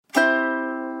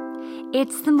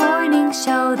It's the morning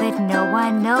show that no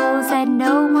one knows and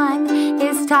no one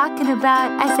is talking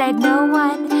about. I said no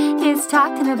one is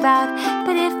talking about,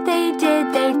 but if they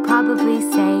did, they'd probably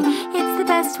say it's the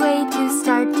best way to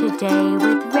start today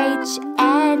with Rach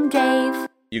and Dave.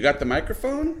 You got the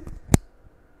microphone?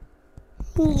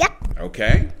 Yep.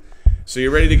 Okay. So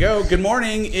you're ready to go. Good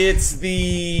morning. It's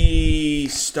the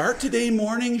Start Today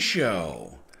Morning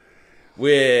Show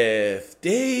with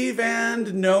Dave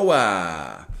and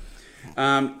Noah.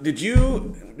 Did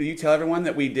you tell everyone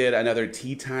that we did another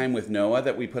tea time with Noah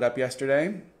that we put up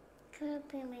yesterday?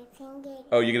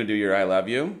 Oh, you're going to do your I love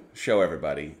you? Show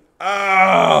everybody.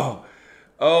 Oh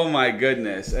my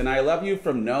goodness. And I love you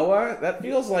from Noah? That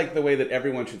feels like the way that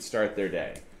everyone should start their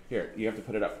day. Here, you have to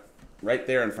put it up right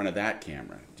there in front of that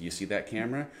camera. Do you see that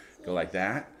camera? Go like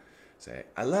that. Say,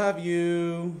 I love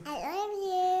you. I love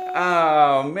you.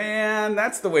 Oh, man.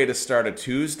 That's the way to start a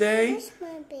Tuesday. Where's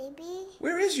my baby?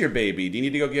 Where is your baby? Do you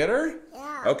need to go get her?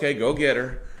 Yeah. Okay, go get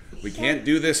her. We can't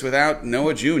do this without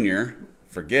Noah Jr.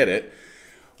 Forget it.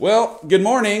 Well, good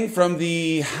morning from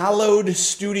the hallowed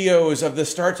studios of the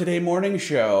Start Today Morning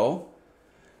Show.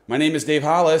 My name is Dave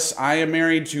Hollis. I am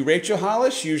married to Rachel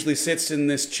Hollis. She usually sits in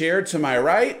this chair to my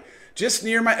right, just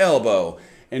near my elbow.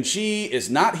 And she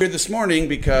is not here this morning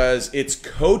because it's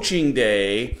coaching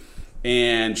day.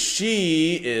 And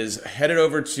she is headed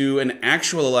over to an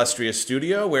actual illustrious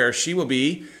studio where she will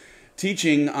be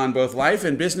teaching on both life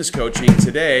and business coaching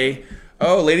today.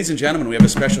 Oh, ladies and gentlemen, we have a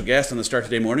special guest on the Start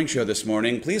Today Morning Show this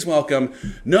morning. Please welcome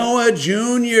Noah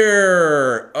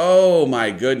Jr. Oh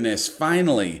my goodness,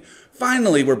 finally,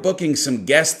 we're booking some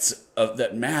guests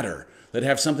that matter, that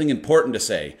have something important to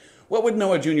say. What would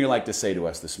Noah Jr. like to say to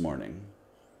us this morning?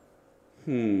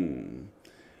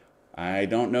 I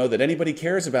don't know that anybody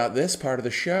cares about this part of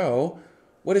the show.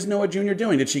 What is Noah Jr.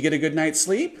 doing? Did she get a good night's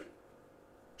sleep?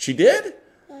 She did?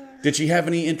 Yeah. Did she have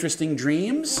any interesting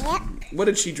dreams? Yep. What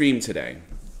did she dream today?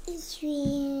 It's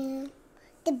the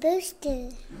booster.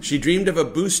 She dreamed of a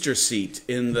booster seat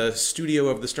in the studio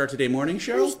of the Start Today Morning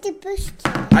Show? Where's the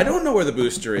booster? I don't know where the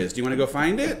booster is. Do you want to go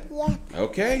find it? Yeah.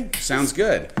 Okay, sounds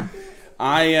good.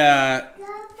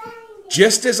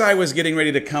 Just as I was getting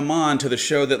ready to come on to the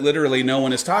show that literally no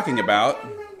one is talking about.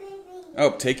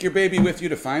 Oh, take your baby with you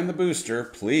to find the booster,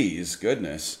 please.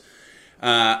 Goodness.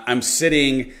 I'm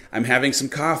sitting, I'm having some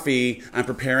coffee, I'm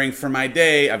preparing for my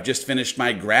day. I've just finished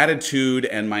my gratitude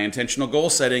and my intentional goal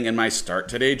setting and my Start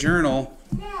Today journal.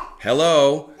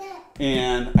 Hello.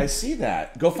 And I see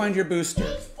that. Go find your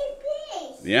booster.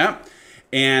 Yeah.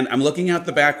 And I'm looking out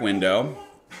the back window.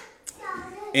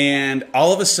 And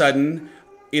all of a sudden,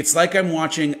 it's like I'm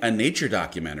watching a nature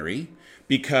documentary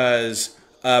because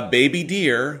a baby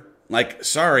deer, like,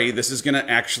 sorry, this is going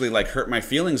to actually like hurt my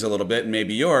feelings a little bit and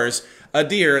maybe yours. A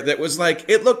deer that was like,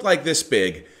 it looked like this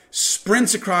big,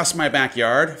 sprints across my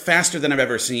backyard faster than I've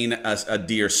ever seen a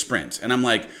deer sprint. And I'm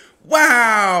like,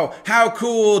 wow, how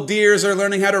cool. Deers are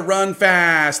learning how to run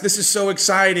fast. This is so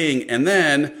exciting. And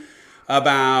then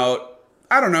about,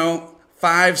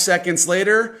 5 seconds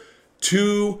later,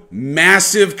 2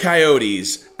 massive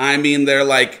coyotes, I mean, they're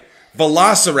like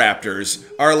velociraptors,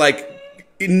 are like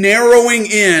narrowing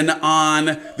in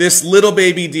on this little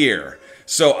baby deer.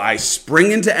 So I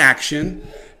spring into action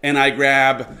and I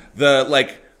grab the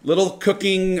like little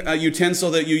cooking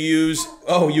utensil that you use.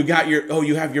 You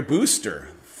have your booster.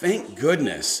 Thank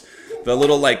goodness. The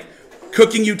little like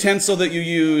cooking utensil that you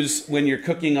use when you're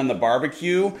cooking on the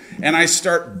barbecue. And I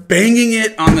start banging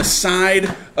it on the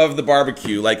side of the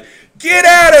barbecue. Like, get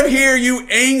out of here, you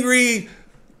angry,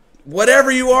 whatever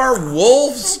you are,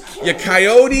 wolves, you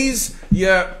coyotes,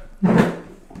 you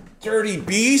dirty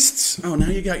beasts. Oh, now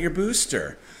you got your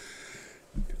booster.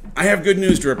 I have good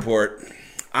news to report.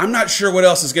 I'm not sure what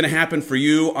else is going to happen for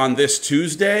you on this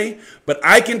Tuesday, but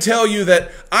I can tell you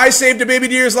that I saved a baby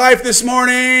deer's life this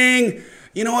morning.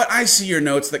 You know what? I see your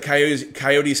notes that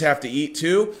coyotes have to eat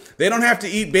too. They don't have to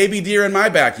eat baby deer in my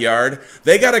backyard.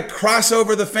 They got to cross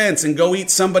over the fence and go eat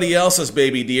somebody else's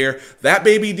baby deer. That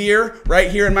baby deer right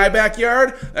here in my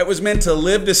backyard, that was meant to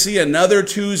live to see another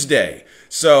Tuesday.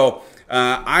 So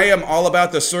I am all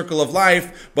about the circle of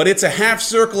life, but it's a half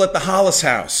circle at the Hollis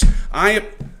house.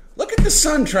 Look at the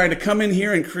sun trying to come in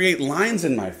here and create lines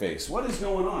in my face. What is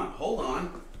going on? Hold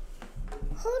on.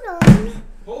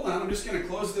 Hold on. I'm just going to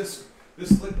close this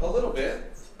lid a little bit.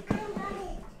 I got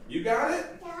it. You got it?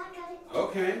 Yeah, I got it.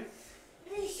 Okay.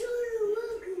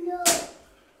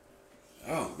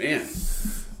 Oh, man.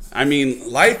 I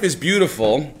mean, life is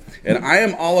beautiful, and I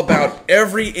am all about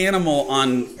every animal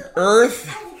on earth,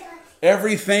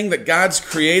 everything that God's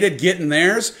created getting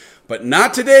theirs, but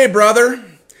not today, brother.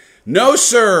 No,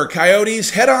 sir,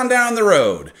 coyotes, head on down the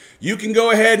road. You can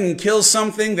go ahead and kill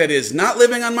something that is not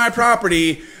living on my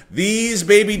property. These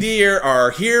baby deer are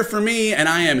here for me, and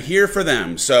I am here for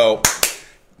them. So,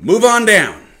 move on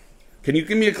down. Can you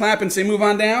give me a clap and say move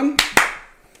on down?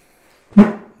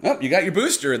 Oh, you got your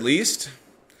booster at least.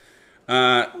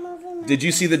 Did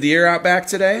you see the deer out back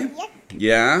today? Yep.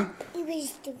 Yeah? It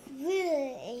was the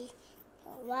really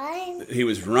one. He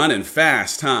was running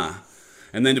fast, huh?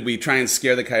 And then did we try and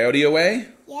scare the coyote away?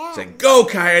 Yeah. Say, go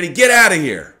coyote, get out of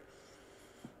here.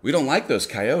 We don't like those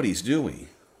coyotes, do we?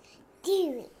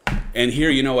 Dude. And here,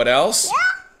 you know what else?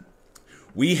 Yeah.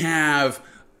 We have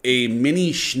a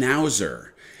mini schnauzer.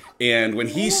 And when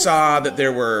he saw that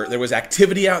there was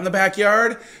activity out in the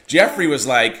backyard, Jeffrey was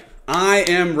like, I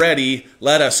am ready.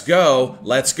 Let us go.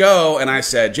 Let's go. And I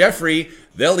said, Jeffrey,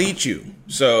 they'll eat you.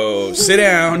 So sit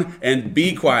down and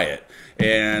be quiet.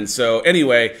 And so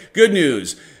anyway, good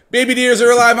news. Baby deers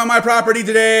are alive on my property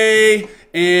today,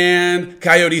 and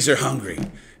coyotes are hungry.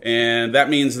 And that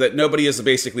means that nobody is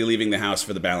basically leaving the house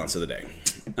for the balance of the day.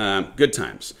 Good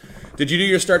times. Did you do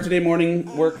your start today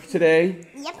morning work today?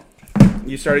 Yep.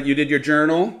 You did your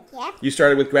journal? Yep. You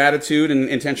started with gratitude and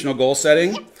intentional goal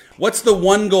setting? Yep. What's the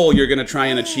one goal you're going to try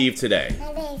and achieve today?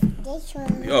 That is this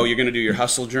one. Oh, you're going to do your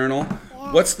hustle journal?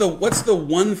 Yeah. What's the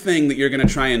one thing that you're going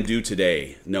to try and do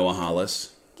today, Noah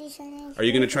Hollis? This one is. Are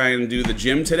you going to try and do the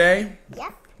gym today?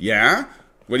 Yep. Yeah?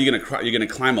 What are you going to you're going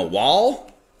to climb a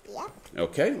wall? Yep.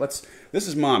 Okay, this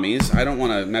is Mommy's. I don't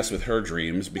want to mess with her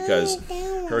dreams because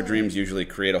her dreams usually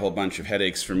create a whole bunch of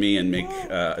headaches for me and make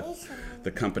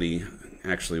the company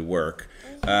actually work.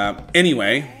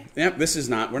 Anyway, yep,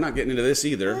 we're not getting into this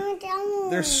either.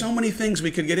 There's so many things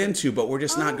we could get into, but we're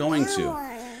just not going to.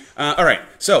 All right,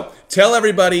 so tell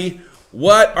everybody,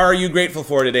 what are you grateful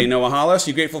for today, Noah Hollis?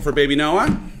 You grateful for baby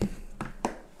Noah?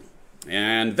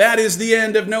 And that is the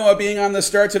end of Noah being on the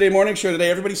Start Today morning show today.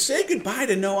 Everybody say goodbye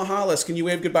to Noah Hollis. Can you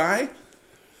wave goodbye?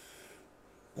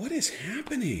 What is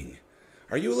happening?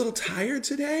 Are you a little tired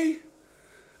today?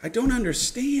 I don't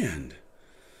understand.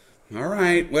 All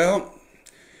right, well,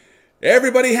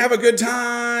 everybody have a good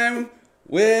time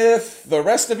with the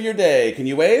rest of your day. Can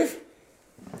you wave?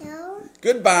 No.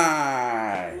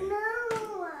 Goodbye. No.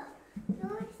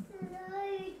 Don't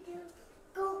try to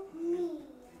go me.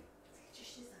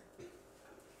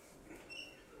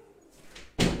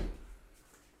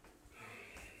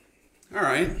 All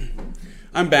right,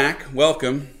 I'm back.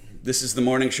 Welcome. This is the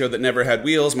morning show that never had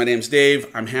wheels. My name's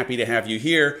Dave. I'm happy to have you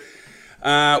here.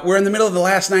 We're in the middle of the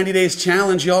last 90 days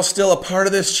challenge. Y'all still a part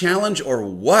of this challenge or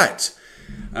what?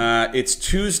 It's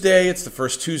Tuesday. It's the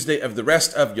first Tuesday of the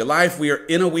rest of your life. We are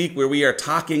in a week where we are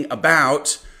talking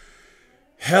about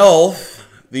health,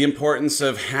 the importance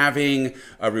of having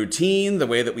a routine, the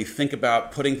way that we think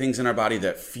about putting things in our body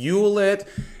that fuel it.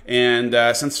 And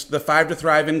since the 5 to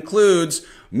Thrive includes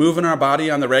moving our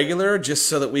body on the regular, just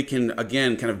so that we can,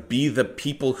 again, kind of be the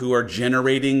people who are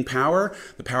generating power.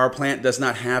 The power plant does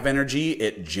not have energy.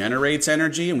 It generates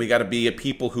energy, and we got to be a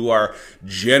people who are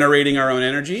generating our own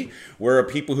energy. We're a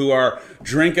people who are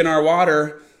drinking our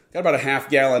water. Got about a half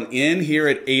gallon in here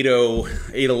at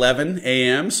 8:11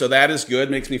 a.m., so that is good.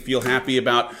 Makes me feel happy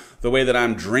about the way that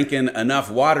I'm drinking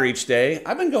enough water each day.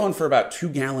 I've been going for about 2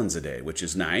 gallons a day, which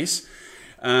is nice.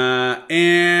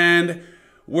 And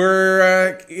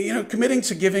we're committing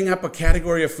to giving up a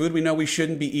category of food we know we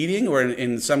shouldn't be eating, or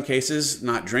in some cases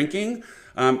not drinking,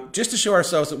 just to show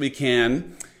ourselves that we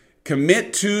can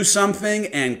commit to something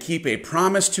and keep a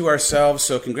promise to ourselves.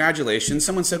 So congratulations.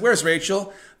 Someone said, where's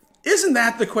Rachel? Isn't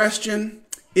that the question?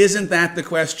 Isn't that the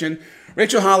question?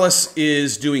 Rachel Hollis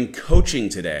is doing coaching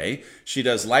today. She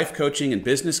does life coaching and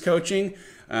business coaching.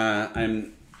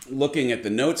 I'm looking at the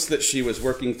notes that she was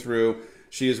working through.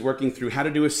 She is working through how to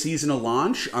do a seasonal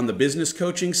launch on the business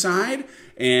coaching side,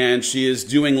 and she is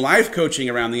doing life coaching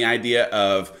around the idea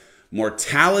of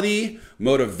mortality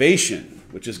motivation,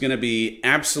 which is going to be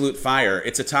absolute fire.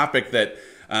 It's a topic that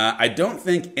I don't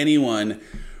think anyone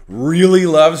really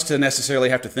loves to necessarily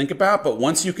have to think about, but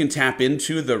once you can tap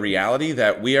into the reality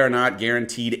that we are not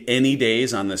guaranteed any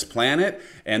days on this planet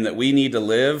and that we need to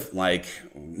live like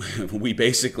we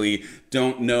basically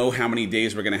don't know how many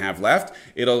days we're going to have left,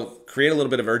 it'll create a little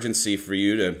bit of urgency for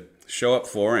you to show up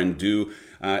for and do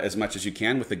as much as you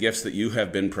can with the gifts that you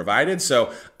have been provided.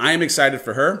 So I am excited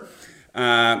for her.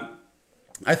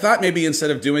 I thought maybe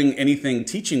instead of doing anything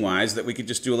teaching-wise that we could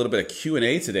just do a little bit of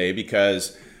Q&A today,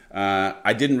 because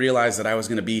I didn't realize that I was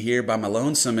going to be here by my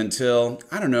lonesome until,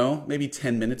 I don't know, maybe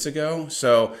 10 minutes ago.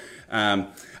 So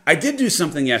I did do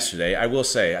something yesterday, I will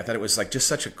say. I thought it was like just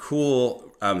such a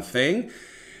cool thing.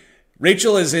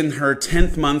 Rachel is in her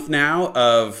 10th month now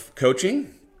of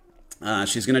coaching.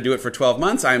 She's going to do it for 12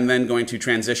 months. I'm then going to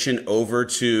transition over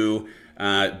to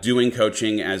doing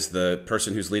coaching as the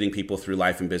person who's leading people through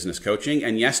life and business coaching.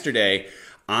 And yesterday,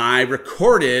 I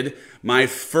recorded my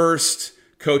first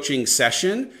coaching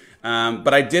session,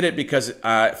 but I did it because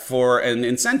for an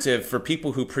incentive for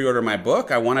people who pre-order my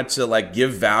book. I wanted to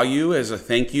give value as a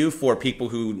thank you for people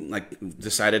who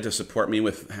decided to support me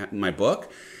with my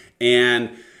book.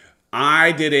 And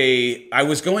I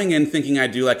was going in thinking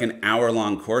I'd do an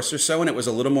hour-long course or so, and it was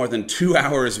a little more than 2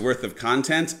 hours worth of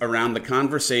content around the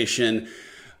conversation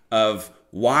of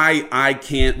why I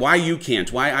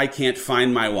can't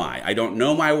find my why. I don't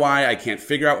know my why. I can't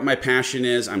figure out what my passion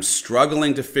is. I'm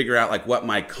struggling to figure out what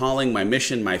my calling, my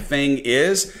mission, my thing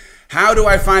is. How do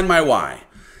I find my why?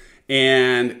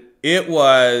 And it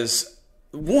was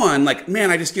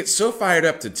man, I just get so fired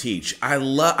up to teach. I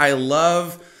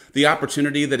love the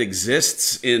opportunity that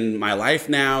exists in my life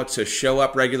now to show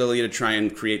up regularly to try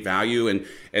and create value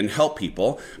and help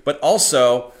people. But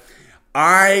also,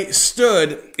 I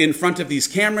stood in front of these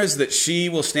cameras that she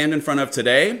will stand in front of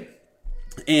today,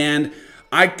 and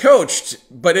I coached,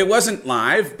 but it wasn't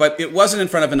live, but it wasn't in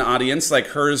front of an audience like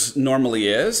hers normally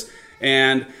is.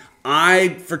 And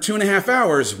I, for 2.5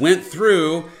 hours, went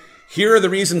through, here are the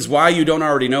reasons why you don't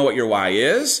already know what your why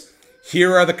is.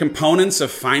 Here are the components of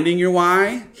finding your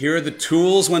why. Here are the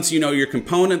tools, once you know your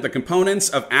component, the components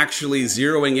of actually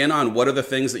zeroing in on what are the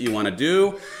things that you want to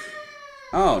do.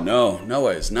 Oh no,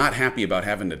 Noah is not happy about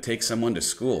having to take someone to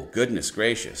school. Goodness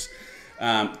gracious.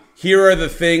 Here are the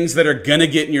things that are gonna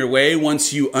get in your way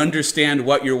once you understand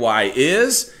what your why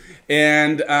is.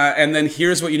 And then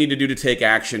here's what you need to do to take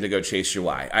action to go chase your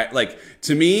why.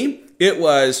 To me, it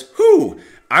was,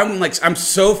 I'm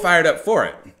so fired up for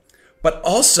it. But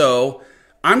also,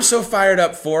 I'm so fired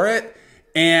up for it,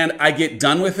 and I get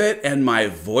done with it, and my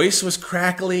voice was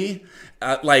crackly.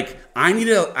 I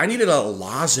needed a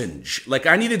lozenge.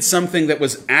 I needed something that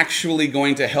was actually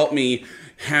going to help me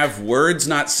have words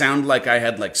not sound like I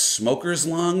had smoker's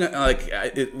lung.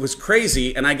 It was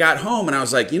crazy. And I got home and I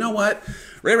was like, you know what?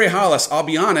 Ray Hollis, I'll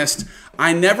be honest,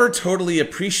 I never totally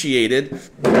appreciated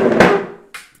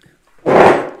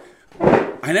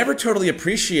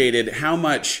how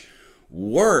much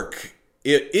work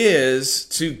it is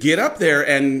to get up there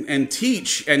and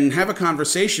teach and have a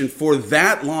conversation for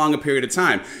that long a period of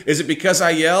time. Is it because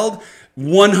I yelled?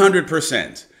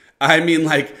 100%. I mean,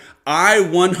 I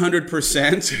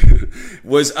 100%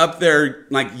 was up there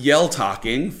yell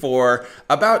talking for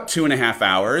about 2.5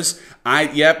 hours.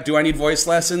 Do I need voice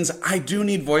lessons? I do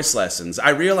need voice lessons.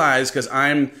 I realize because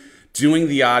I'm doing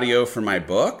the audio for my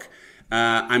book.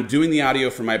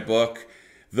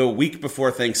 The week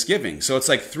before Thanksgiving. So it's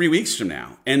 3 weeks from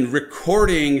now. And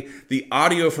recording the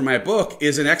audio for my book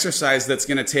is an exercise that's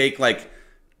going to take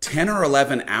 10 or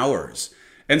 11 hours.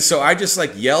 And so I just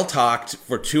yell talked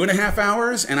for 2.5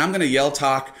 hours, and I'm going to yell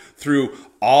talk through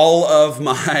all of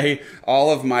my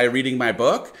reading my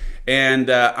book. And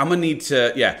I'm going to need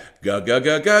to,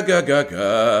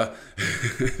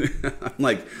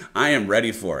 I am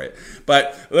ready for it.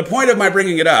 But the point of my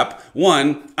bringing it up,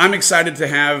 one, I'm excited to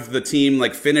have the team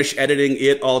finish editing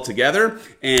it all together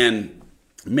and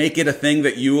make it a thing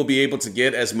that you will be able to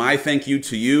get as my thank you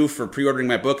to you for pre-ordering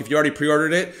my book. If you already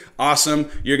pre-ordered it,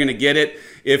 awesome. You're going to get it.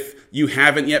 If you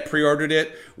haven't yet pre-ordered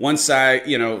it, once I,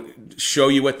 show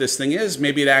you what this thing is,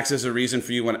 maybe it acts as a reason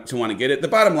for you to want to get it. The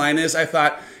bottom line is I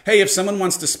thought, hey, if someone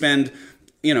wants to spend,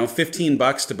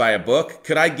 $15 to buy a book,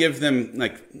 could I give them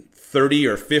 $30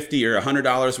 or $50 or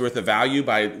 $100 worth of value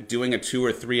by doing a 2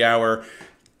 or 3 hour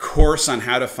course on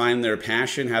how to find their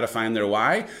passion, how to find their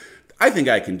why? I think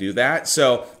I can do that.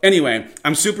 So anyway,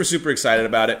 I'm super, super excited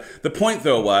about it. The point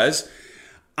though was,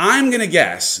 I'm going to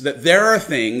guess that there are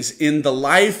things in the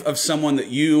life of someone that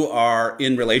you are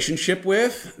in relationship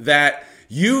with that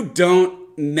you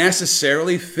don't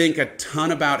necessarily think a ton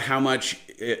about how much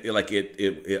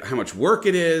how much work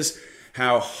it is,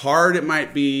 how hard it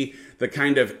might be, the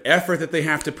kind of effort that they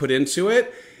have to put into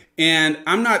it. And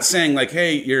I'm not saying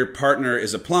hey, your partner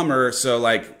is a plumber, so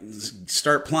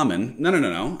start plumbing.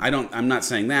 No. I'm not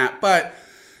saying that. But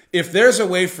if there's a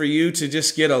way for you to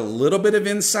just get a little bit of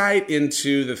insight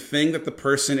into the thing that the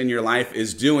person in your life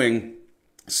is doing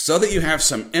so that you have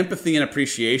some empathy and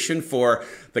appreciation for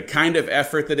the kind of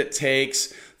effort that it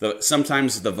takes,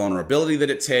 sometimes the vulnerability that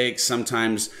it takes,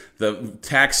 sometimes the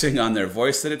taxing on their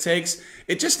voice that it takes.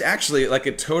 It just actually,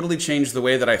 it totally changed the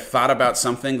way that I thought about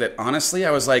something that honestly,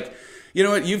 I was you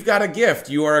know what, you've got a gift.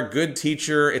 You are a good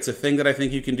teacher. It's a thing that I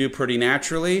think you can do pretty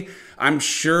naturally. I'm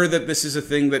sure that this is a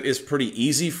thing that is pretty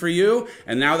easy for you.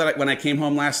 And now that when I came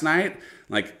home last night,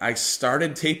 I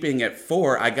started taping at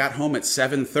 4, I got home at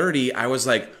 7:30. I was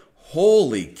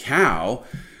holy cow,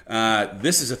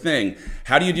 this is a thing.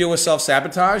 How do you deal with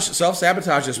self-sabotage?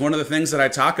 Self-sabotage is one of the things that I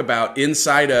talk about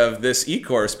inside of this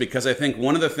e-course, because I think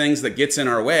one of the things that gets in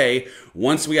our way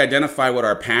once we identify what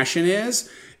our passion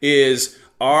is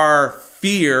our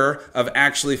fear of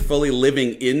actually fully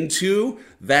living into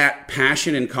that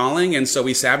passion and calling. And so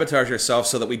we sabotage ourselves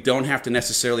so that we don't have to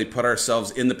necessarily put ourselves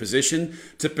in the position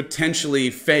to potentially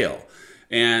fail.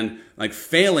 And like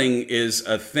failing is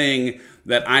a thing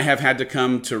that I have had to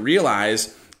come to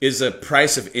realize is a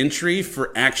price of entry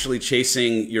for actually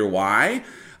chasing your why.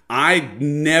 I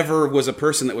never was a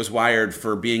person that was wired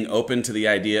for being open to the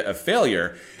idea of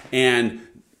failure. And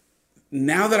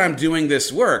now that I'm doing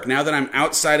this work, now that I'm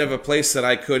outside of a place that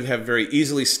I could have very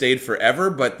easily stayed forever,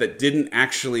 but that didn't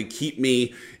actually keep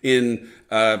me in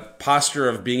a posture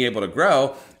of being able to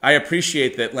grow, I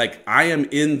appreciate that like I am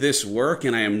in this work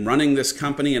and I am running this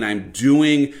company and I'm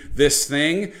doing this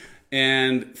thing,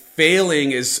 and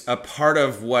failing is a part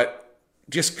of what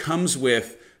just comes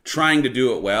with trying to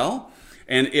do it well.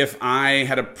 And if I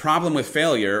had a problem with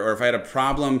failure, or if I had a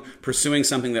problem pursuing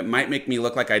something that might make me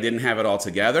look like I didn't have it all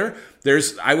together,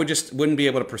 I wouldn't be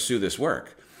able to pursue this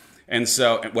work. And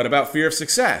so what about fear of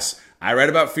success? I read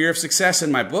about fear of success in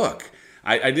my book.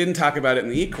 I didn't talk about it in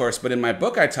the e-course, but in my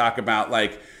book I talk about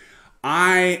like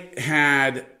I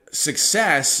had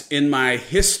success in my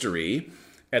history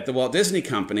at the Walt Disney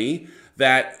Company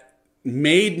that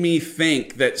made me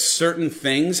think that certain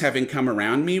things having come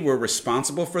around me were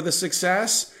responsible for the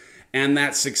success, and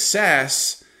that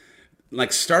success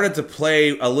like started to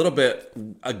play a little bit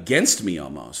against me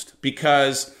almost,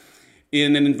 because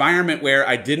in an environment where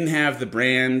I didn't have the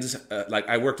brands, like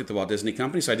I worked at the Walt Disney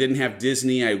Company, so I didn't have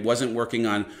Disney, I wasn't working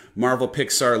on Marvel,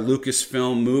 Pixar,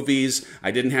 Lucasfilm movies,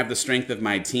 I didn't have the strength of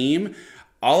my team.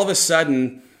 All of a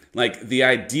sudden, like the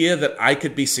idea that I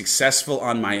could be successful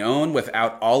on my own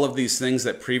without all of these things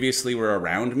that previously were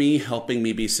around me helping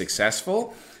me be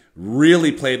successful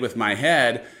really played with my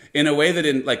head in a way that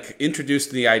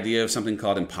introduced the idea of something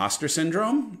called imposter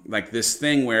syndrome, like this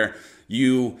thing where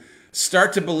you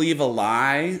start to believe a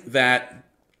lie that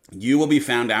you will be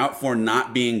found out for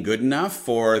not being good enough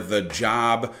for the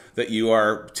job that you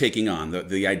are taking on,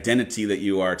 the identity that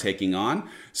you are taking on.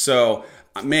 So,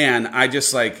 man, I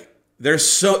just like,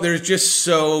 there's just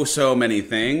so many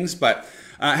things. But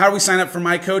how do we sign up for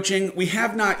my coaching? We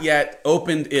have not yet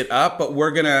opened it up, but we're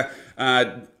gonna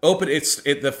open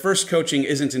it. The first coaching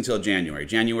isn't until January.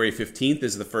 January 15th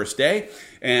is the first day,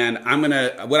 and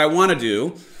what I want to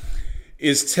do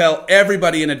is tell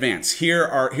everybody in advance.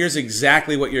 Here's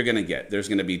exactly what you're gonna get. There's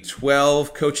gonna be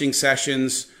 12 coaching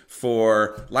sessions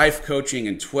for life coaching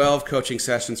and 12 coaching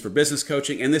sessions for business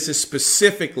coaching, and this is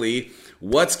specifically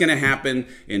what's going to happen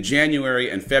in January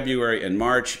and February and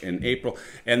March and April.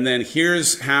 And then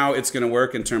here's how it's going to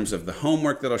work in terms of the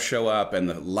homework that'll show up and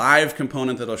the live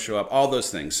component that'll show up, all those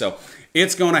things. So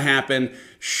it's going to happen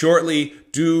shortly.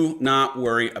 Do not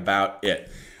worry about it.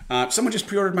 Someone just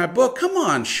pre-ordered my book. Come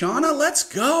on, Shauna, let's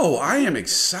go. I am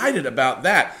excited about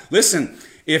that. Listen,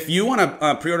 if you want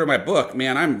to pre-order my book,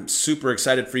 man, I'm super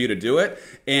excited for you to do it.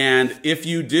 And if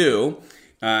you do,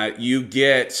 you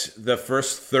get the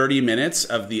first 30 minutes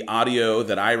of the audio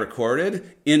that I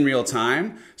recorded in real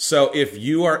time. So if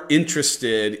you are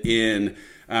interested in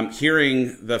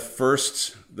hearing the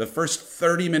first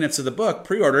 30 minutes of the book,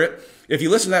 pre-order it. If you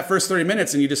listen to that first 30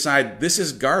 minutes and you decide this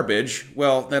is garbage,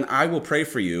 well, then I will pray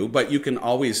for you, but you can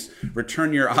always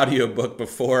return your audiobook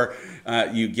before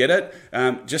you get it.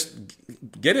 Just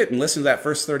get it and listen to that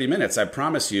first 30 minutes. I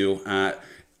promise you,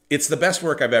 it's the best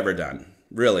work I've ever done.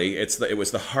 Really, it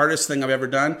was the hardest thing I've ever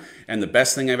done and the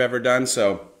best thing I've ever done.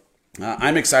 So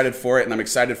I'm excited for it, and I'm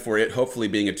excited for it hopefully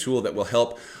being a tool that will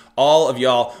help all of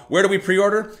y'all. Where do we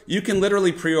pre-order? You can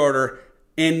literally pre-order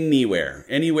anywhere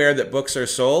that books are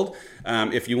sold.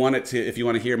 If you want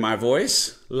to hear my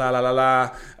voice,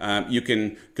 you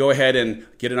can go ahead and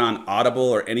get it on Audible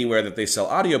or anywhere that they sell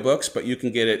audiobooks, but you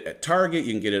can get it at Target,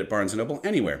 you can get it at Barnes & Noble,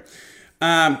 anywhere.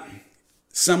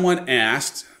 Someone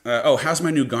asked, how's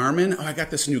my new Garmin? Oh, I got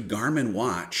this new Garmin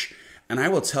watch. And I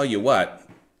will tell you what,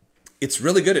 it's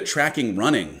really good at tracking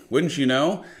running. Wouldn't you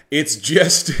know? It's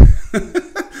just,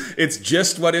 it's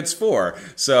just what it's for.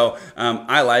 So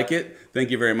I like it. Thank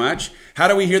you very much. How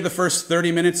do we hear the first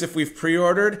 30 minutes if we've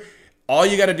pre-ordered? All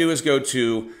you got to do is go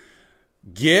to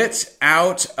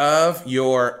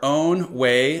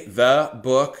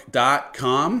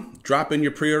getoutofyourownway.thebook.com. Drop in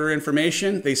your pre-order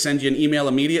information. They send you an email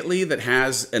immediately that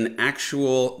has an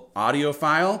actual audio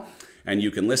file, and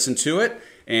you can listen to it.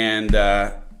 And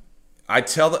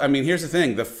here's the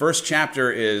thing. The first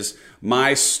chapter is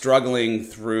my struggling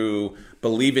through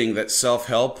believing that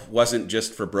self-help wasn't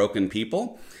just for broken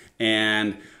people.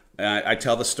 And I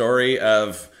tell the story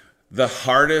of the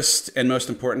hardest and most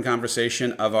important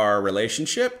conversation of our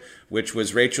relationship, which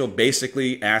was Rachel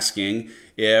basically asking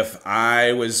if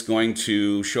I was going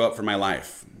to show up for my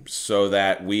life so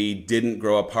that we didn't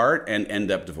grow apart and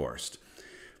end up divorced.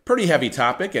 Pretty heavy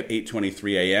topic at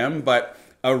 8:23 a.m., but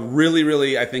a really,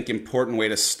 really, I think, important way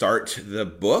to start the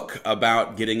book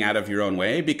about getting out of your own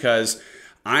way, because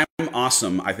I'm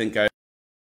awesome. I think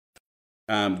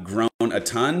I've grown a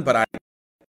ton, but I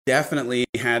definitely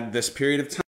had this period of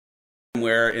time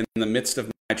where in the midst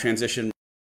of my transition,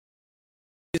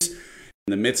 in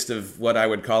the midst of what I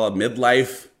would call a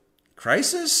midlife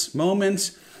crisis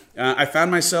moment, I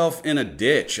found myself in a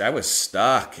ditch. I was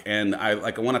stuck, and I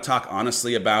want to talk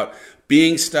honestly about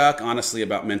being stuck, honestly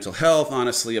about mental health,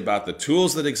 honestly about the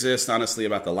tools that exist, honestly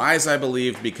about the lies I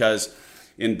believed, because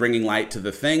in bringing light to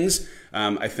the things,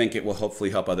 I think it will hopefully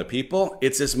help other people.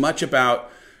 It's as much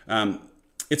about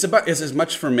it's as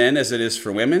much for men as it is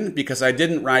for women, because I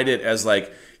didn't write it as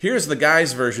like, here's the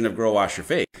guy's version of Girl Wash Your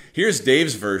Face. Here's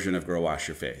Dave's version of Girl Wash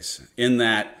Your Face. In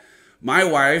that my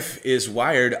wife is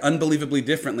wired unbelievably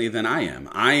differently than I am.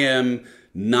 I am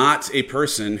not a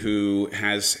person who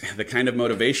has the kind of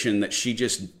motivation that she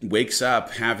just wakes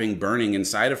up having burning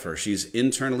inside of her. She's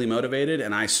internally motivated,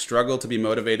 and I struggle to be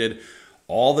motivated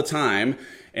all the time.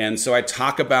 And so I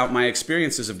talk about my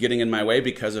experiences of getting in my way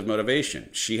because of motivation.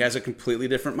 She has a completely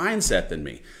different mindset than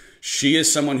me. She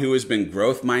is someone who has been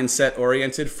growth mindset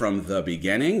oriented from the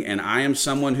beginning, and I am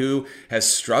someone who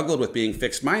has struggled with being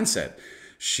fixed mindset.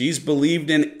 She's believed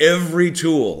in every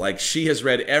tool. Like, she has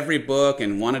read every book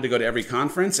and wanted to go to every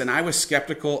conference, and I was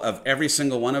skeptical of every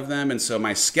single one of them. And so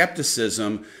my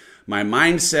skepticism, my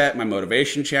mindset, my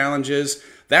motivation challenges,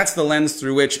 that's the lens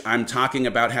through which I'm talking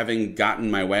about having gotten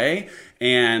my way.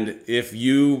 And if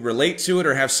you relate to it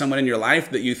or have someone in your life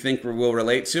that you think will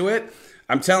relate to it,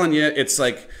 I'm telling you, it's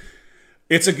like,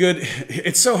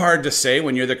 it's so hard to say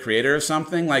when you're the creator of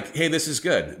something like, hey, this is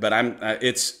good, but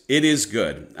it is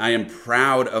good. I am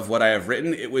proud of what I have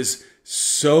written. It was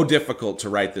so difficult to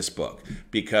write this book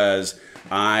because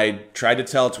I tried to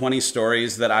tell 20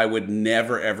 stories that I would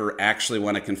never, ever actually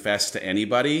want to confess to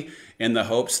anybody, in the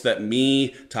hopes that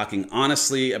me talking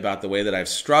honestly about the way that I've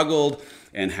struggled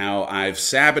and how I've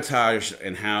sabotaged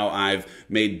and how I've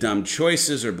made dumb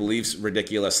choices or believed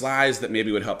ridiculous lies that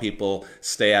maybe would help people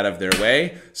stay out of their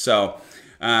way. So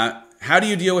how do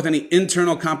you deal with any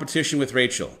internal competition with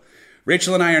Rachel?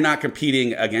 Rachel and I are not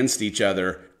competing against each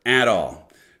other at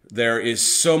all. There is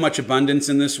so much abundance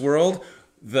in this world.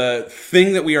 The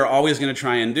thing that we are always going to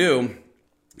try and do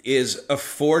is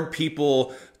afford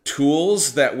people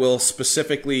tools that will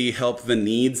specifically help the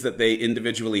needs that they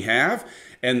individually have.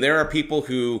 And there are people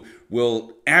who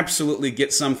will absolutely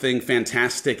get something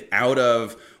fantastic out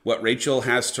of what Rachel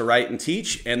has to write and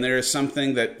teach. And there is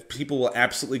something that people will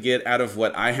absolutely get out of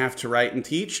what I have to write and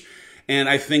teach. And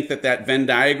I think that Venn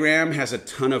diagram has a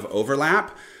ton of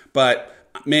overlap. But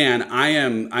man, I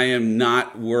am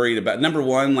not worried about, number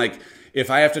one, like,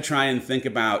 if I have to try and think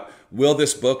about, will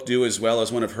this book do as well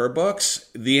as one of her books?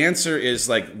 The answer is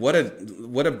like, what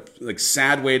a like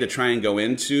sad way to try and go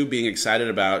into being excited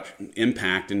about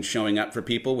impact and showing up for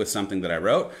people with something that I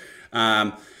wrote.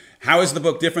 How is the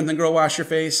book different than Girl Wash Your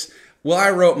Face? Well, I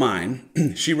wrote mine.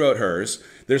 She wrote hers.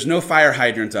 There's no fire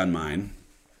hydrant on mine.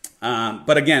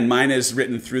 But again, mine is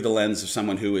written through the lens of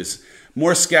someone who is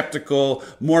more skeptical,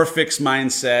 more fixed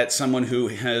mindset, someone who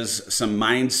has some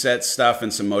mindset stuff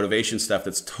and some motivation stuff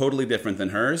that's totally different than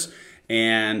hers,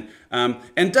 and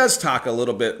does talk a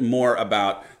little bit more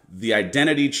about the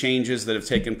identity changes that have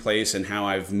taken place and how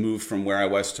I've moved from where I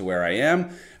was to where I am.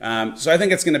 So I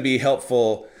think it's going to be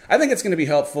helpful. I think it's going to be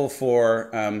helpful for,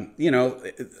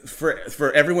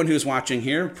 for everyone who's watching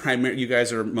here. You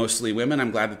guys are mostly women.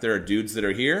 I'm glad that there are dudes that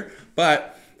are here.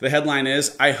 But the headline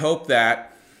is, I hope that,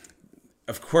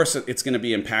 of course, it's going to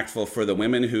be impactful for the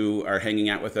women who are hanging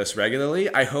out with us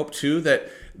regularly. I hope, too, that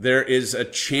there is a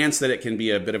chance that it can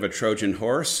be a bit of a Trojan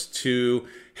horse to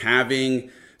having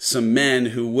some men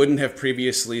who wouldn't have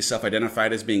previously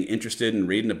self-identified as being interested in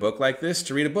reading a book like this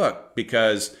to read a book.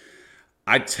 Because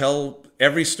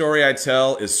every story I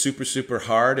tell is super, super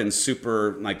hard and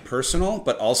super like personal,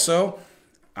 but also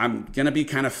I'm going to be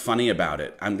kind of funny about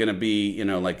it. I'm going to be,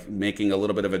 like making a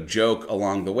little bit of a joke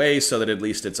along the way so that at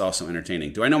least it's also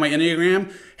entertaining. Do I know my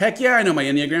Enneagram? Heck yeah, I know my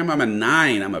Enneagram. I'm a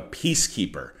 9. I'm a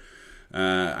peacekeeper.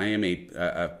 I am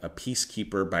a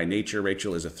peacekeeper by nature.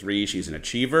 Rachel is a 3. She's an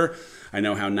achiever. I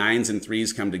know how 9s and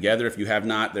 3s come together. If you have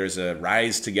not, there's a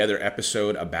Rise Together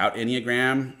episode about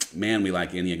Enneagram. Man, we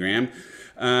like Enneagram.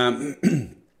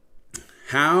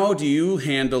 How do you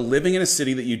handle living in a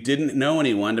city that you didn't know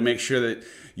anyone to make sure that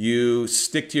you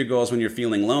stick to your goals when you're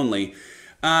feeling lonely?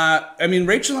 I mean,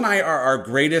 Rachel and I are our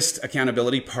greatest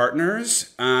accountability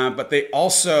partners, but we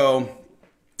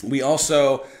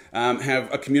also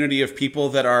have a community of people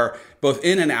that are both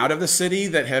in and out of the city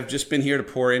that have just been here to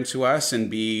pour into us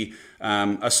and be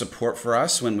a support for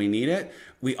us when we need it.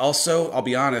 We also, I'll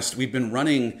be honest, we've been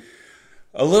running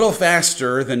a little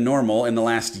faster than normal in the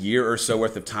last year or so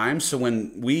worth of time. So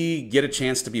when we get a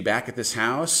chance to be back at this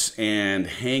house and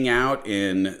hang out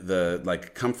in the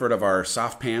comfort of our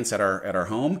soft pants at our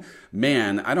home,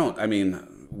 man,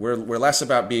 we're less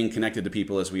about being connected to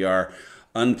people as we are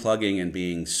unplugging and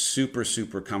being super,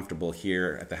 super comfortable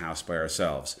here at the house by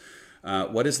ourselves.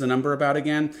 What is the number about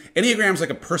again? Enneagram's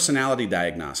like a personality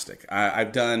diagnostic.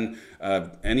 I've done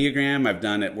Enneagram. I've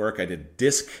done at work. I did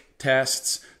DISC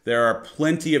tests. There are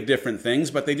plenty of different things,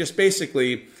 but they just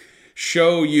basically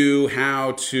show you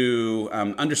how to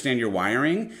understand your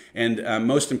wiring and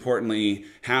most importantly,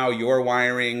 how your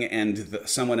wiring and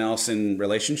someone else in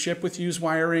relationship with you's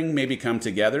wiring maybe come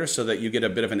together so that you get a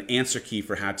bit of an answer key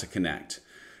for how to connect.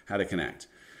 How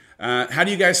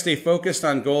do you guys stay focused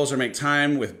on goals or make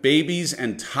time with babies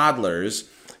and toddlers?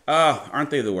 Aren't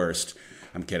they the worst?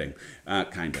 I'm kidding,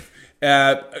 kind of.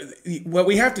 What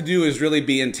we have to do is really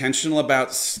be intentional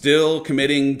about still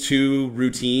committing to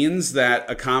routines that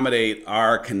accommodate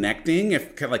our connecting.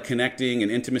 If connecting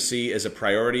and intimacy is a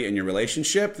priority in your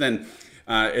relationship, then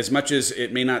as much as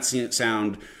it may not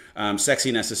sound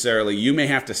sexy necessarily, you may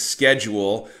have to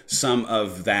schedule some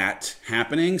of that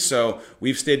happening. So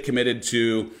we've stayed committed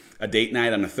to a date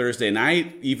night on a Thursday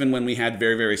night, even when we had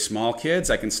very, very small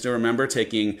kids. I can still remember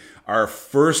taking our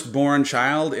firstborn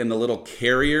child in the little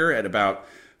carrier at about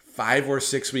 5 or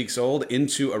 6 weeks old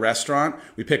into a restaurant.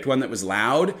 We picked one that was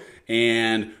loud,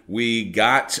 and we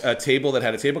got a table that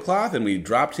had a tablecloth, and we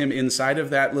dropped him inside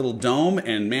of that little dome,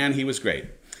 and man, he was great.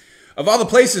 Of all the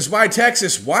places, why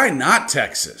Texas? Why not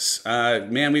Texas?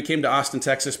 We came to Austin,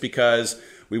 Texas because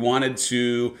we wanted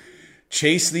to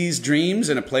chase these dreams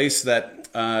in a place that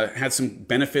had some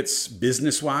benefits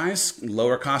business-wise,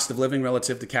 lower cost of living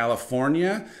relative to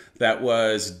California, that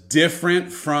was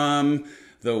different from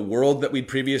the world that we'd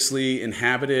previously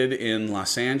inhabited in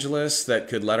Los Angeles, that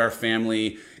could let our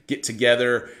family get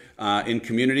together in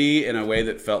community in a way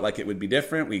that felt like it would be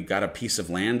different. We got a piece of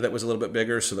land that was a little bit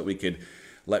bigger so that we could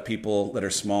let people that are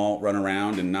small run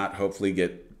around and not hopefully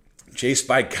get chased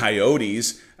by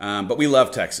coyotes. But we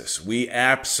love Texas. We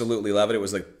absolutely love it. It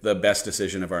was like the best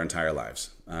decision of our entire lives.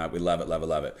 We love it, love it,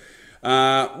 love it.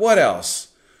 What else?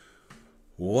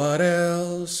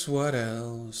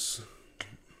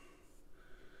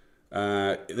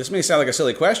 This may sound like a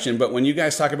silly question, but when you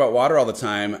guys talk about water all the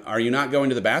time, are you not going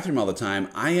to the bathroom all the time?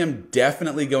 I am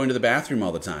definitely going to the bathroom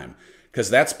all the time, because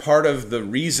that's part of the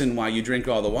reason why you drink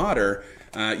all the water.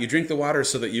 You drink the water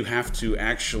so that you have to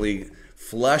actually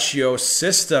flush your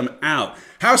system out.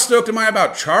 How stoked am I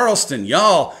about Charleston,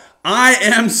 y'all?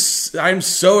 I'm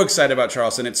so excited about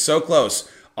Charleston. It's so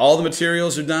close. All the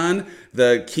materials are done.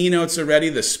 The keynotes are ready.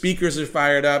 The speakers are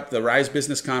fired up. The Rise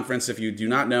Business Conference, if you do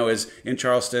not know, is in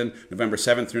Charleston, November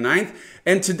 7th through 9th.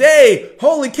 And today,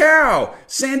 holy cow,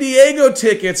 San Diego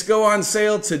tickets go on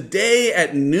sale today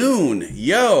at noon.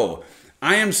 Yo,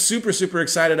 I am super, super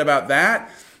excited about that.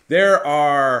 There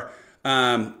are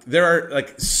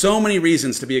like so many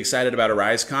reasons to be excited about a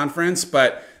Rise conference,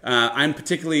 but I'm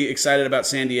particularly excited about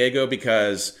San Diego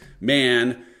because,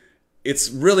 man,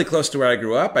 it's really close to where I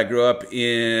grew up. I grew up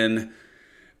in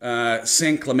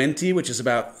San Clemente, which is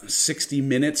about 60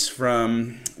 minutes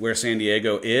from where San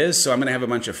Diego is. So I'm going to have a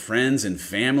bunch of friends and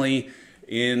family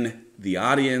in the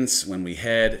audience when we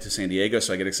head to San Diego.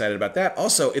 So I get excited about that.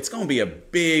 Also, it's going to be a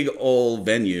big old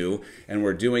venue, and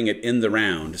we're doing it in the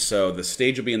round. So the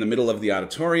stage will be in the middle of the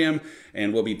auditorium,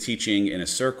 and we'll be teaching in a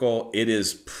circle.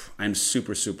 I'm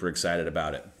super, super excited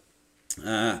about it.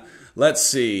 Let's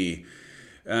see.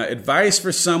 Advice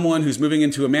for someone who's moving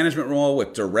into a management role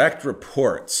with direct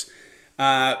reports.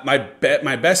 My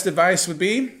best advice would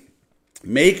be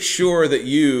make sure that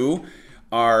you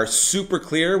are super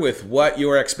clear with what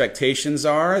your expectations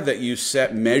are, that you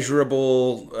set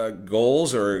measurable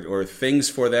goals or things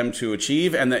for them to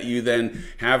achieve, and that you then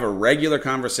have a regular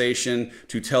conversation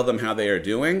to tell them how they are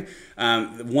doing.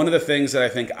 One of the things that I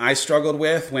think I struggled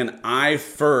with when I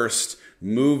first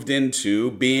moved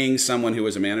into being someone who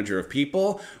was a manager of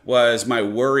people was my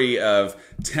worry of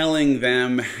telling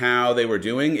them how they were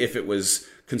doing if it was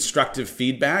constructive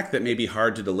feedback that may be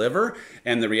hard to deliver.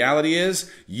 And the reality is,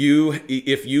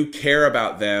 if you care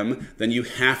about them, then you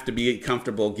have to be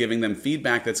comfortable giving them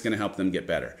feedback that's going to help them get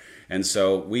better. And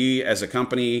so we, as a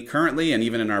company currently, and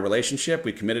even in our relationship,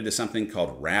 we committed to something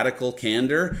called radical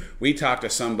candor. We talk to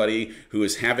somebody who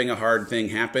is having a hard thing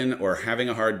happen or having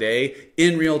a hard day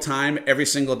in real time every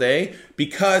single day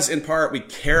because, in part, we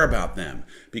care about them,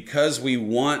 because we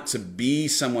want to be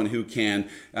someone who can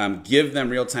give them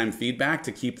real-time feedback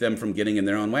to keep them from getting in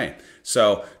their own way.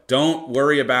 So don't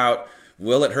worry about,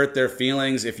 will it hurt their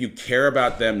feelings? If you care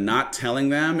about them, not telling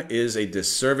them is a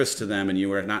disservice to them, and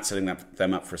you are not setting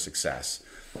them up for success.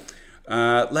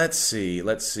 Let's see.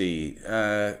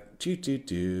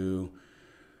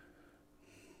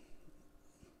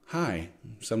 Hi.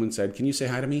 Someone said, can you say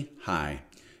hi to me? Hi.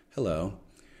 Hello.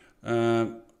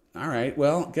 All right.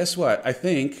 Well, guess what? I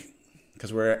think,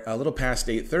 because we're a little past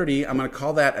 8:30, I'm going to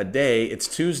call that a day. It's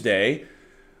Tuesday.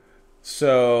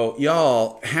 So,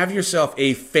 y'all, have yourself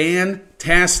a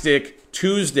fantastic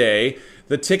Tuesday.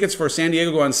 The tickets for San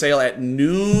Diego go on sale at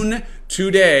noon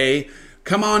today.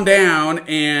 Come on down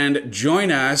and join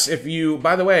us. If you,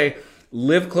 by the way,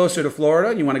 live closer to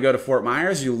Florida, you want to go to Fort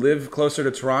Myers, you live closer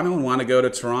to Toronto and want to go to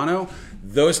Toronto,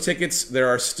 those tickets, there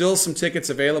are still some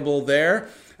tickets available there.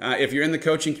 If you're in the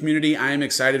coaching community, I am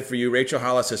excited for you. Rachel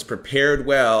Hollis has prepared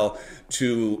well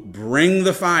to bring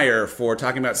the fire for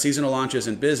talking about seasonal launches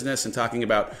in business and talking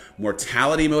about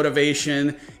mortality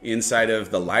motivation inside of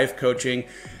the life coaching.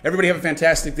 Everybody have a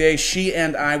fantastic day. She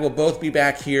and I will both be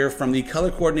back here from the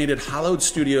color-coordinated hollowed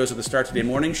studios of the Start Today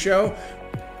Morning Show.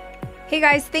 Hey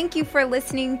guys, thank you for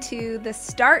listening to the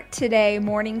Start Today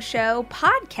Morning Show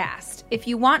podcast. If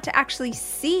you want to actually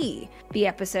see the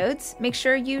episodes, make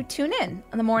sure you tune in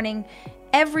the morning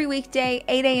every weekday,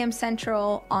 8 a.m.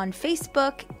 Central on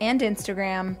Facebook and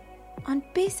Instagram on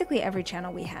basically every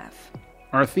channel we have.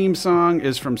 Our theme song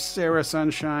is from Sarah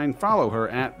Sunshine. Follow her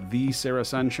at The Sarah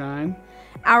Sunshine.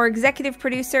 Our executive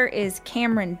producer is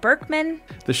Cameron Berkman.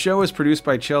 The show is produced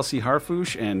by Chelsea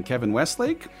Harfouche and Kevin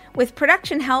Westlake, with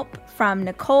production help from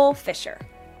Nicole Fisher.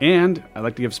 And I'd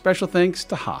like to give special thanks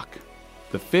to Hawk,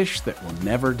 the fish that will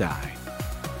never die.